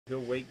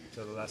he'll wait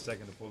until the last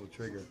second to pull the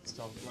trigger.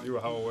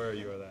 How aware are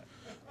you of that?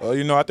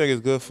 I think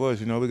it's good for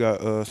us. We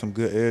got some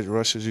good edge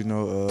rushers.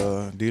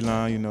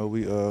 D-line.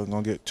 We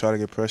gonna try to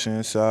get pressure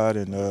inside,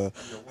 and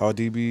our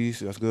DBs.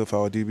 That's good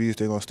for our DBs.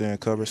 They're gonna stay in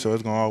cover, so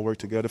it's gonna all work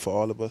together for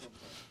all of us.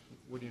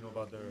 What do you know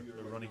about their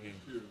running game?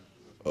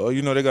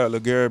 They got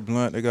LeGarrette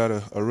Blunt. They got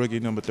a rookie,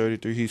 number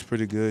 33. He's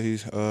pretty good.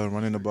 He's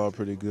running the ball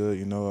pretty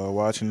good.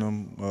 Watching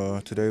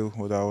them today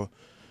was our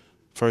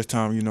first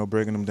time,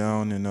 breaking them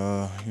down, and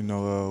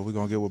we're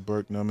gonna get with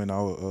Burke and them and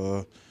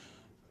our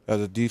as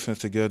a defense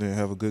together and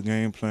have a good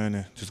game plan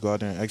and just go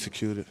out there and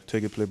execute it,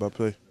 take it play by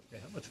play. Yeah,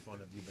 how much fun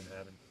have you been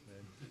having,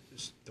 man?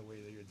 Just the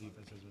way that your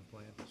defense has been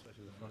playing,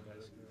 especially the front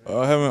guys.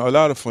 Having a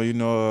lot of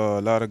fun.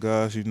 A lot of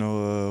guys.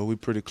 We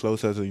pretty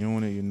close as a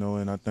unit.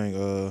 And I think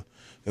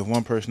if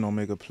one person don't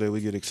make a play,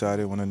 we get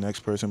excited when the next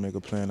person make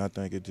a play, and I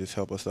think it just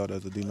help us out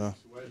as a D-line.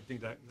 You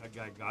think that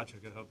guy Gotcha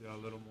could help you out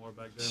a little more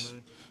back there,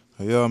 man?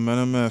 Yeah,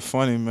 man,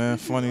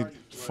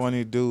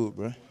 funny dude,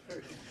 bro.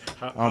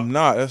 I'm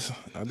not.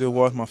 I did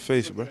wash my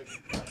face, bro.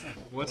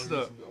 What's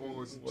the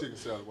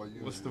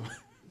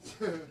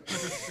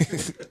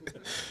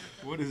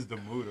what is the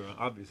mood around?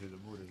 Obviously, the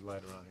mood is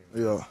light around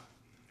here. Yeah.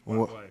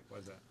 Why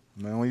is that?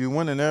 Man, when you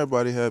winning,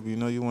 everybody happy.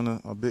 You win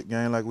a big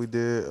game like we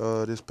did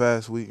this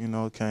past week.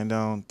 It came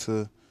down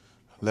to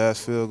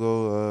last field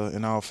goal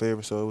in our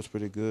favor, so it was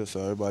pretty good.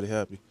 So everybody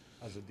happy.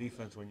 As a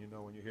defense, when you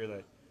hear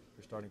that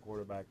your starting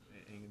quarterback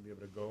ain't gonna be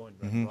able to go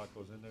and Brock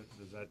goes in there,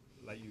 does that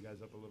light you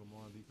guys up a little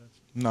more on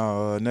defense?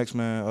 No, next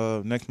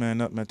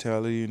man up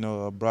mentality.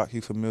 Brock, he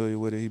familiar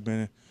with it. He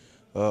been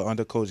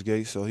under Coach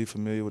Gates, so he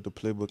familiar with the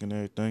playbook and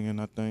everything.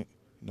 And I think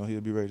he'll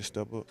be ready to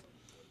step up.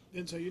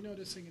 And so you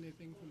noticing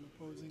anything from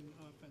opposing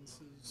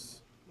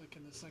offenses, like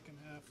in the second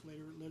half,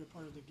 later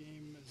part of the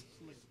game,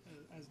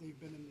 as they've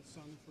been in the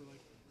sun for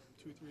like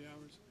 2-3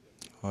 hours?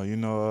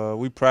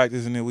 We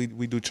practice in it.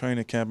 We do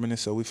training camp in it,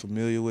 so we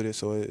familiar with it.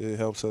 So it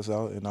helps us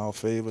out in our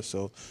favor.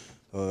 So,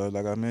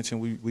 like I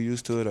mentioned, we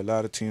used to it. A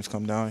lot of teams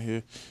come down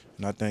here,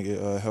 and I think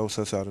it helps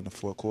us out in the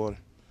fourth quarter.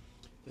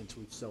 Vince,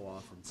 we've so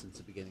often since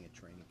the beginning of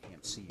training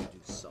camp seen you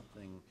do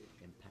something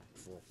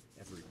impactful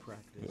every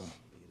practice. Yeah.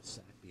 Be it a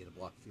sack, be it a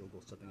blocked field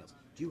goal, something else.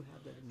 Do you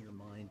have that in your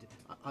mind?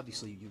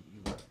 Obviously, you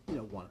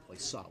want to play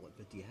solid,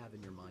 but do you have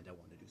in your mind, I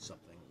want to do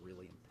something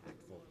really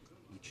impactful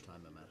each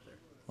time I'm out there?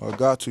 I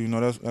got to,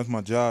 that's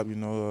my job.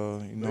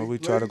 We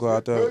try to go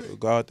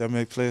out there,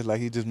 make plays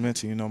like he just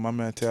mentioned. My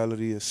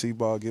mentality is see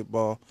ball, get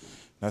ball.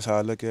 That's how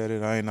I look at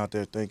it. I ain't out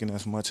there thinking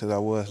as much as I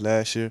was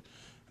last year,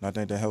 and I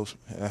think that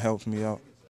helps me out.